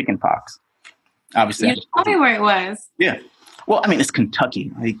with chickenpox. Obviously. You told me where it was. Yeah. Well, I mean, it's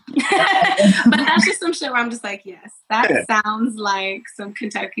Kentucky. Like, but that's just some shit where I'm just like, yes, that sounds like some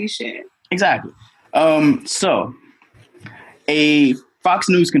Kentucky shit. Exactly. So a Fox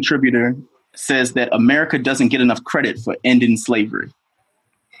News contributor says that America doesn't get enough credit for ending slavery.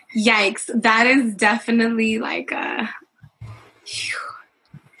 Yikes. That is definitely like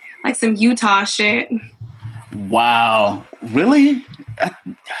some Utah shit. Wow. Really?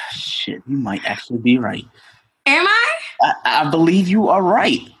 Shit, you might actually be right. Am I? I believe you are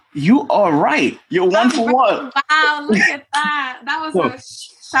right. You are right. You're one for one. Wow, look at that. That was a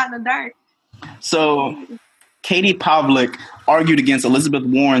shot in the dark. So Katie Pavlik argued against Elizabeth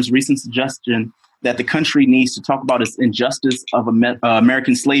Warren's recent suggestion that the country needs to talk about its injustice of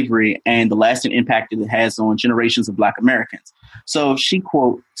American slavery and the lasting impact it has on generations of Black Americans. So she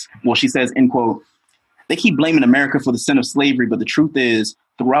says, end quote, they keep blaming America for the sin of slavery, but the truth is,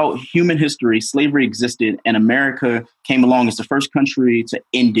 throughout human history, slavery existed, and America came along as the first country to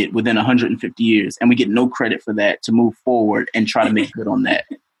end it within 150 years. And we get no credit for that to move forward and try to make good on that.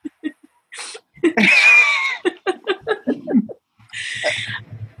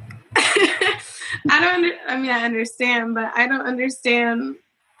 I understand, but I don't understand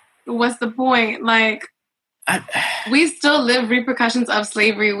what's the point. Like, We still live repercussions of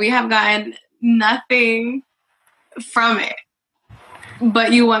slavery. We have gotten nothing from it.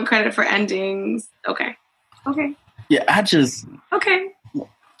 But you want credit for endings. Okay. Yeah, Okay.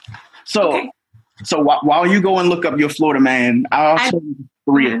 So while you go and look up your Florida man, I'll tell you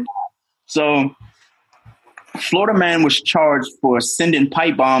three. So Florida man was charged for sending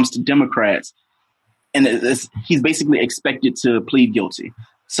pipe bombs to Democrats, and he's basically expected to plead guilty.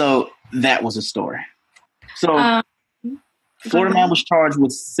 So that was a story. So Florida man was charged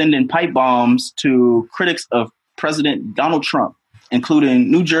with sending pipe bombs to critics of President Donald Trump, including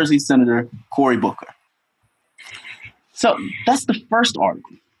New Jersey Senator Cory Booker. So that's the first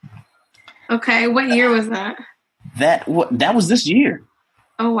article. Okay, what year was that? That was this year.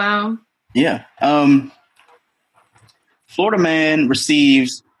 Oh, wow. Yeah. Florida man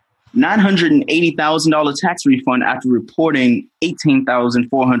receives $980,000 tax refund after reporting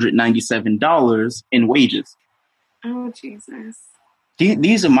 $18,497 in wages. Oh, Jesus.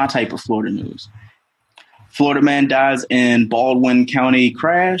 These are my type of Florida news. Florida man dies in Baldwin County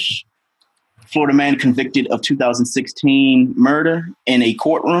crash. Florida man convicted of 2016 murder in a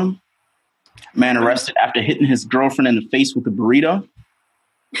courtroom. Man arrested after hitting his girlfriend in the face with a burrito.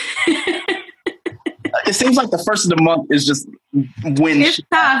 It seems like the first of the month is just when it's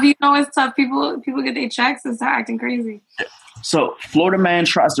tough. You know, it's tough. People get their checks and start acting crazy. So Florida man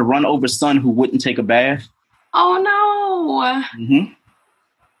tries to run over son who wouldn't take a bath. Oh no. Mm-hmm.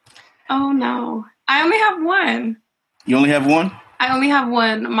 Oh no. I only have one. You only have one? I only have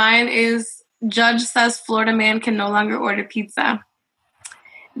one. Mine is judge says Florida man can no longer order pizza.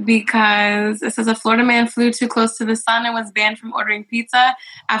 Because it says a Florida man flew too close to the sun and was banned from ordering pizza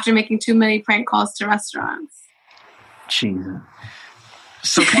after making too many prank calls to restaurants. Jesus.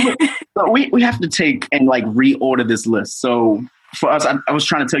 So we have to take and like reorder this list. So for us, I was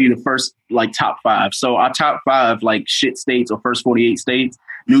trying to tell you the first like top 5. So our top 5 like shit states or first 48 states,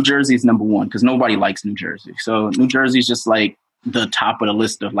 New Jersey is number 1 because nobody likes New Jersey. So New Jersey is just like the top of the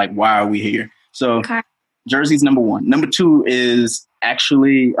list of like, why are we here? So okay. Jersey's number 1. Number 2 is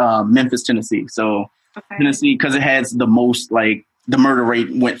actually Memphis, Tennessee. So Tennessee, because it has the most, like the murder rate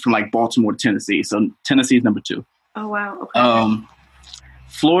went from like Baltimore to Tennessee. So Tennessee is number 2. Oh, wow. Okay.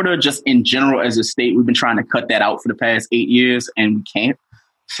 Florida, just in general as a state, we've been trying to cut that out for the past 8 years and we can't.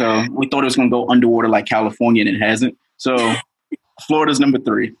 So we thought it was going to go underwater like California and it hasn't. So Florida's number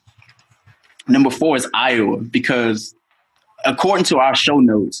 3. Number 4 is Iowa because according to our show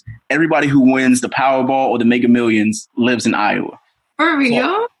notes, everybody who wins the Powerball or the Mega Millions lives in Iowa. For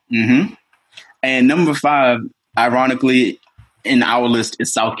real? Mm-hmm. And number 5, ironically, in our list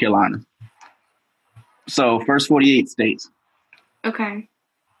is South Carolina. So first 48 states. Okay.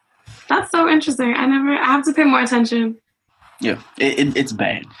 That's so interesting. I have to pay more attention. Yeah, it's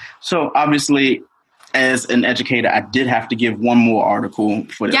bad. So obviously, as an educator, I did have to give one more article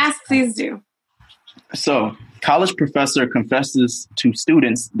for this. Yes, please do. So college professor confesses to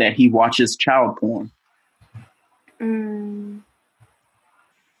students that he watches child porn.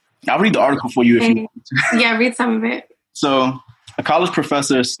 I'll read the article for you if you want to. Yeah, read some of it. So a college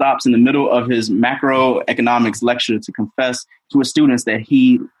professor stops in the middle of his macroeconomics lecture to confess to his students that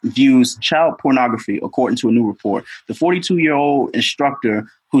he views child pornography, according to a new report. The 42-year-old instructor,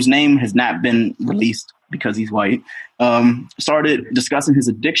 whose name has not been released because he's white, started discussing his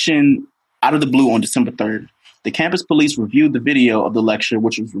addiction out of the blue on December 3rd. The campus police reviewed the video of the lecture,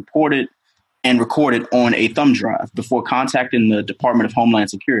 which was reported and recorded on a thumb drive before contacting the Department of Homeland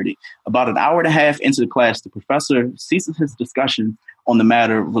Security. About an hour and a half into the class, the professor ceases his discussion on the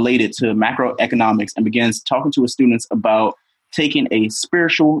matter related to macroeconomics and begins talking to his students about taking a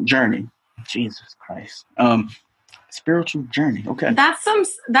spiritual journey. Jesus Christ. Spiritual journey. Okay. That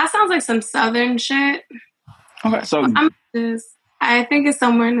sounds like some Southern shit. Okay. So I think it's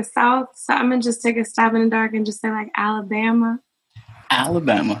somewhere in the South. So I'm going to just take a stab in the dark and just say like Alabama.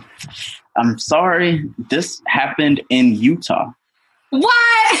 Alabama. I'm sorry. This happened in Utah.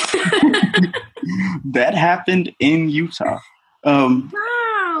 What? That happened in Utah. Wow.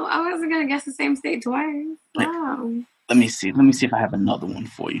 I wasn't going to guess the same state twice. Wow. Let me see if I have another one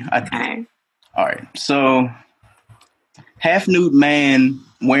for you. Okay. All right. So half-nude man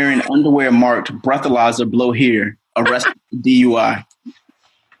wearing underwear marked breathalyzer blow here arrested for DUI.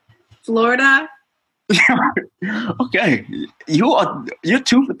 Florida. Okay, you're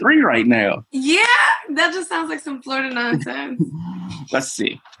 2 for 3 right now. Yeah, that just sounds like some Florida nonsense. Let's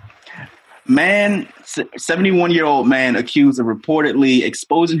see. Man, 71-year-old man accused of reportedly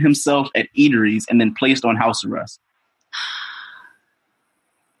exposing himself at eateries and then placed on house arrest.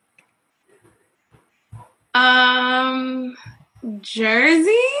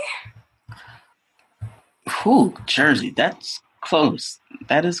 Jersey? Whew, Jersey. That's close.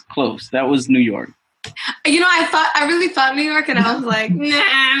 That is close. That was New York. I really thought New York, and I was like,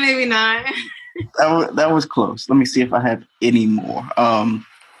 nah, maybe not. That was close. Let me see if I have any more.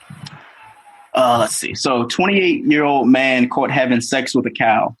 Let's see. So, 28-year-old man caught having sex with a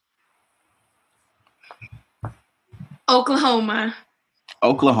cow. Oklahoma.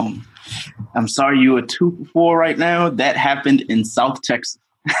 I'm sorry you are 2 for 4 right now. That happened in South Texas.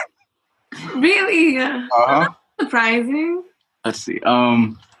 Really? Uh-huh. Surprising. Let's see.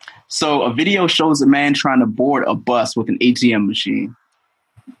 So a video shows a man trying to board a bus with an ATM machine.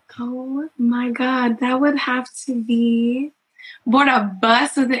 Oh my God. That would have to be board a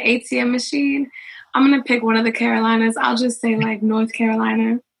bus with an ATM machine. I'm going to pick one of the Carolinas. I'll just say like North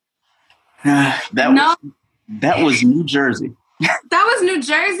Carolina. That was New Jersey. That was New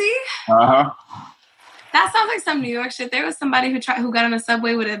Jersey? Uh-huh. That sounds like some New York shit. There was somebody who got on a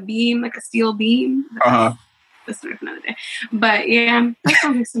subway with a beam, like a steel beam. Uh-huh. That's for another day. But yeah, that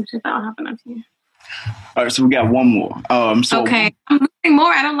sounds like some shit that'll happen up here. All right, so we got one more. Okay, I'm losing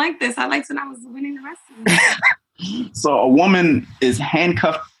more. I don't like this. I liked when I was winning the rest of it. So a woman is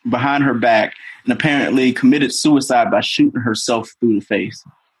handcuffed behind her back and apparently committed suicide by shooting herself through the face.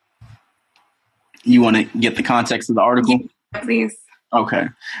 You want to get the context of the article? Yeah, please. Okay.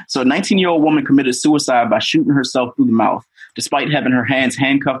 So a 19-year-old woman committed suicide by shooting herself through the mouth, despite having her hands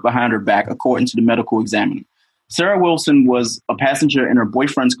handcuffed behind her back, according to the medical examiner. Sarah Wilson was a passenger in her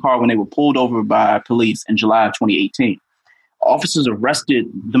boyfriend's car when they were pulled over by police in July of 2018. Officers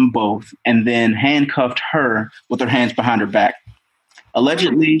arrested them both and then handcuffed her with her hands behind her back.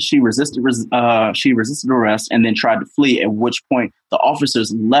 Allegedly, she resisted arrest and then tried to flee, at which point the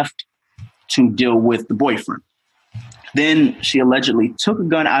officers left to deal with the boyfriend. Then she allegedly took a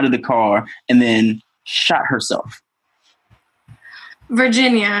gun out of the car and then shot herself.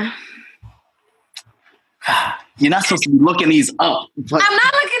 Virginia. You're not supposed to be looking these up. I'm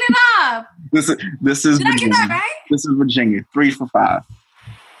not looking it up. This is Did Virginia. I get that right? This is Virginia. 3 for 5.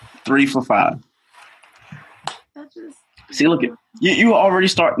 3 for 5. See, look at you. Already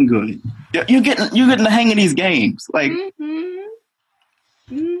starting good. You're getting the hang of these games. Like, I'm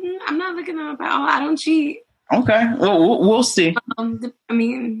not looking it up at all. I don't cheat. Okay, well, we'll see.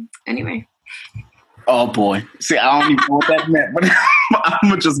 Anyway. Oh boy. See, I don't even know what that meant, but I'm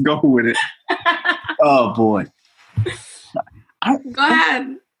gonna just go with it. Oh boy. Go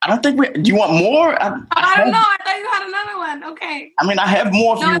ahead. I don't think do you want more? I don't know. I thought you had another one. Okay. I mean, I have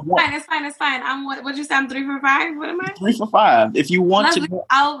more if you want. It's fine. What'd you say? I'm 3 for 5? What am I? 3 for 5. If you want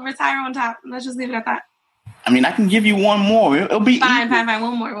I'll retire on top. Let's just leave it at that. I mean, I can give you one more. It'll be fine.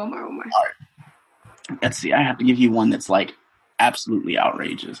 One more. All right. Let's see. I have to give you one that's like absolutely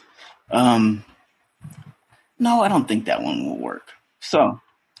outrageous. No, I don't think that one will work. So,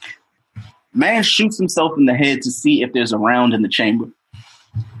 man shoots himself in the head to see if there's a round in the chamber.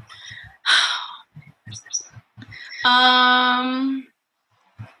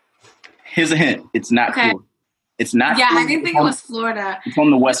 Here's a hint. It's not Florida. It's not. Yeah, Florida. I didn't think it was Florida. It's on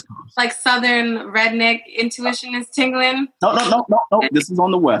the West Coast. Like Southern redneck intuition is tingling. No. This is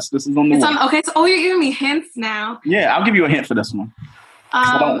on the West. West. Okay, so you're giving me hints now. Yeah, I'll give you a hint for this one.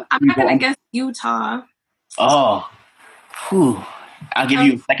 I'm not gonna guess Utah. Oh, whew. I'll give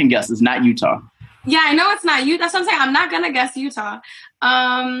you a second guess. It's not Utah. Yeah, I know it's not Utah. That's what I'm saying. I'm not gonna guess Utah.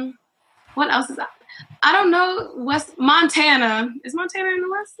 What else is that? I don't know. Montana. Is Montana in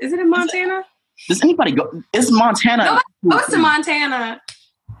the West? Is it in Montana? Does anybody go? Is Montana? Nobody goes to Montana.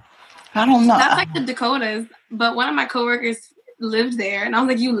 I don't know. That's like the Dakotas. But one of my coworkers lived there, and I was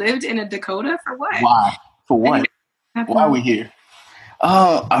like, "You lived in a Dakota for what? Why? For what? Why are we here?"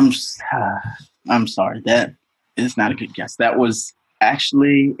 Oh, I'm sorry. That is not a good guess. That was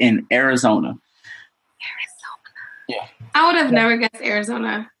actually in Arizona. Yeah. I would have never guessed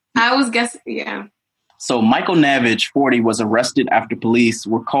Arizona. I was guessing, yeah. So Michael Navage, 40, was arrested after police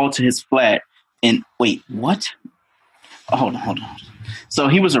were called to his flat in, wait, what? Oh, hold on. So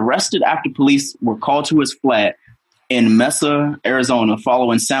he was arrested after police were called to his flat in Mesa, Arizona,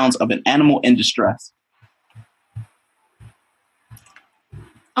 following sounds of an animal in distress.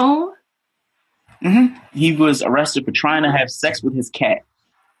 Oh? Mm-hmm. He was arrested for trying to have sex with his cat.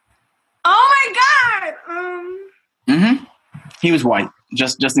 Oh my God! Mm-hmm. He was white.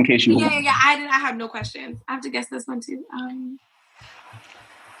 Just in case you were. Yeah. I have no questions. I have to guess this one too. I'm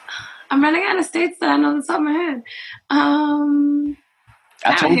running out of states that I know that's on my head.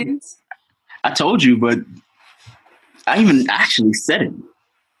 I told you, but I even actually said it.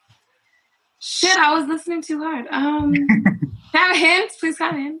 Shit, I was listening too hard. Have hints, please.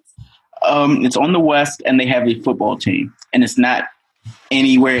 Have hints. It's on the West, and they have a football team, and it's not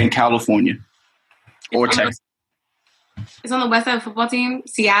anywhere in California. Or Texas. It's on the west side of the football team.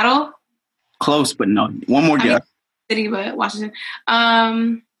 Seattle. Close, but no. One more guess. City, but Washington.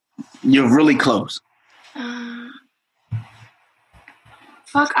 You're really close.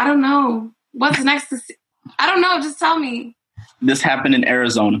 Fuck, I don't know. What's next to I don't know. Just tell me. This happened in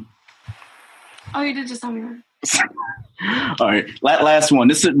Arizona. Oh, you did just tell me that. All right. Last one.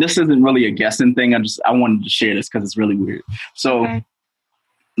 This isn't really a guessing thing. I wanted to share this because it's really weird. So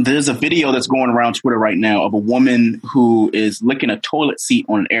There's a video that's going around Twitter right now of a woman who is licking a toilet seat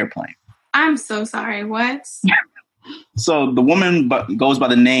on an airplane. I'm so sorry. What? So the woman goes by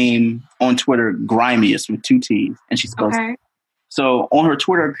the name on Twitter, Grimiest with 2 T's, and she spells it. So on her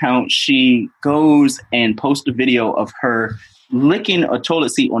Twitter account, she goes and posts a video of her licking a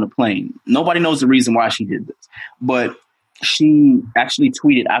toilet seat on a plane. Nobody knows the reason why she did this, but she actually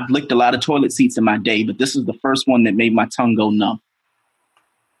tweeted, "I've licked a lot of toilet seats in my day, but this is the first one that made my tongue go numb."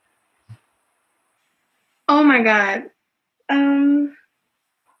 Oh my God. I'm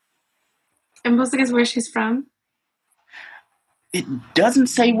supposed to guess where she's from. It doesn't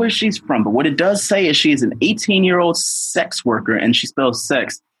say where she's from, but what it does say is she is an 18-year-old sex worker, and she spells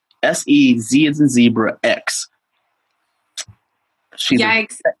sex, S-E-Z as in zebra, X.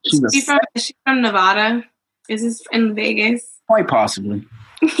 Yikes. Is she from Nevada? Is this in Vegas? Quite possibly.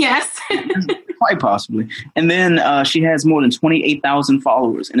 Yes. Quite possibly. And then she has more than 28,000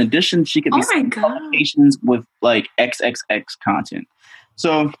 followers. In addition, she could be sending publications with like XXX content.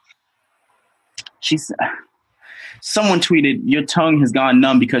 So someone tweeted, "Your tongue has gone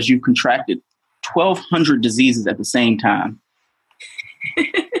numb because you've contracted 1,200 diseases at the same time."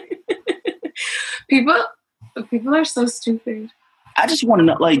 People are so stupid. I just want to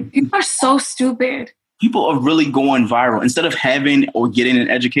know, like, people are so stupid. People are really going viral. Instead of having or getting an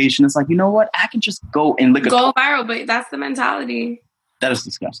education, it's like, you know what? I can just go and go viral, but that's the mentality. That is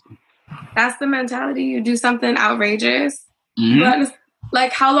disgusting. That's the mentality. You do something outrageous. Mm-hmm. But,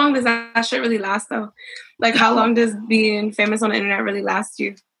 like, how long does that shit really last, though? Like, how long does being famous on the internet really last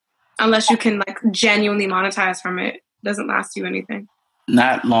you? Unless you can, like, genuinely monetize from it. It doesn't last you anything.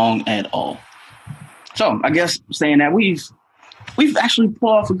 Not long at all. So, I guess saying that, we've actually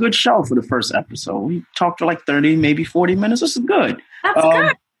pulled off a good show for the first episode. We talked for like 30, maybe 40 minutes. This is good. That's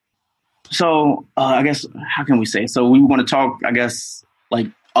good. So, I guess, how can we say? So, we want to talk, I guess, like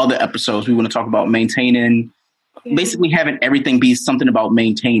other episodes. We want to talk about maintaining, basically having everything be something about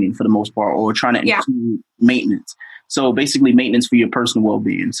maintaining for the most part, or trying to include maintenance. So, basically, maintenance for your personal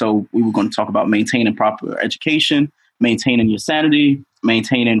well-being. So, we were going to talk about maintaining proper education, maintaining your sanity,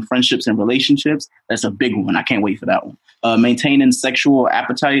 maintaining friendships and relationships. That's a big one. I can't wait for that one. Maintaining sexual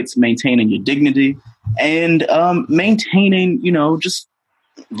appetites, maintaining your dignity, and maintaining, just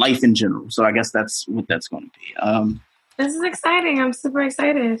life in general. So I guess that's what that's going to be. This is exciting. I'm super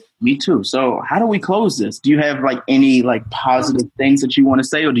excited. Me too. So how do we close this? Do you have like any like positive things that you want to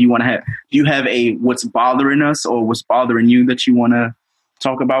say, or do you have a what's bothering us or what's bothering you that you want to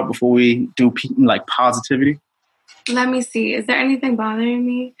talk about before we do like positivity? Let me see. Is there anything bothering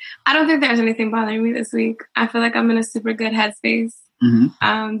me? I don't think there's anything bothering me this week. I feel like I'm in a super good headspace.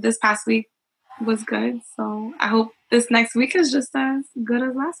 Mm-hmm. This past week was good. So I hope this next week is just as good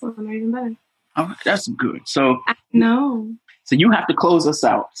as last one or even better. Oh, that's good. So I know. So you have to close us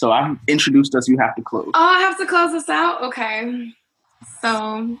out. So I've introduced us. You have to close. Oh, I have to close us out? Okay.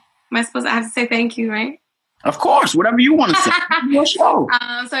 So I have to say thank you, right? Of course, whatever you want to say. Your show.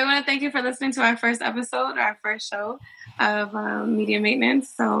 So I want to thank you for listening to our first episode, our first show of Media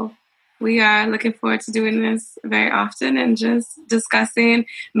Maintenance. So we are looking forward to doing this very often and just discussing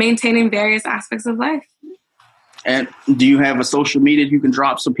maintaining various aspects of life. And do you have a social media you can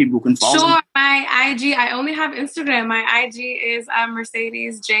drop so people can follow? Sure. My IG, I only have Instagram. My IG is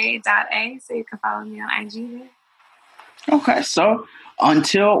MercedesJ.A. So you can follow me on IG there. Okay, so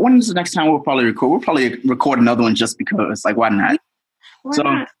until when is the next time we'll probably record? We'll probably record another one just because, like, why not?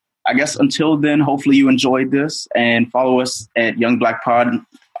 I guess until then, hopefully you enjoyed this and follow us at Young Black Pod.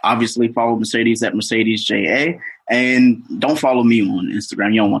 Obviously, follow Mercedes at MercedesJA, and don't follow me on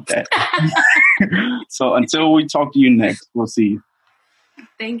Instagram. You don't want that. So until we talk to you next, we'll see you.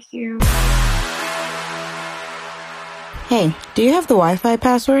 Thank you. Hey, do you have the Wi-Fi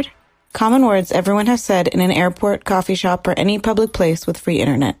password? Common words everyone has said in an airport, coffee shop, or any public place with free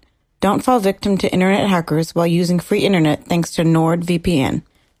internet. Don't fall victim to internet hackers while using free internet thanks to NordVPN.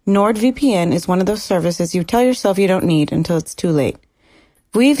 NordVPN is one of those services you tell yourself you don't need until it's too late.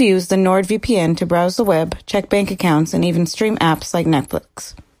 We've used the NordVPN to browse the web, check bank accounts, and even stream apps like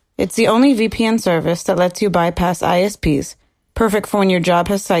Netflix. It's the only VPN service that lets you bypass ISPs, perfect for when your job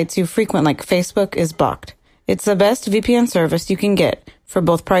has sites you frequent like Facebook is blocked. It's the best VPN service you can get for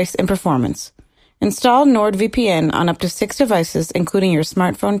both price and performance. Install NordVPN on up to 6 devices, including your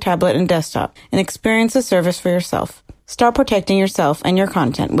smartphone, tablet, and desktop, and experience the service for yourself. Start protecting yourself and your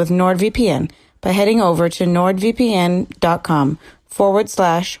content with NordVPN by heading over to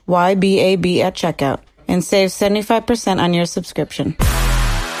nordvpn.com/YBAB at checkout and save 75% on your subscription.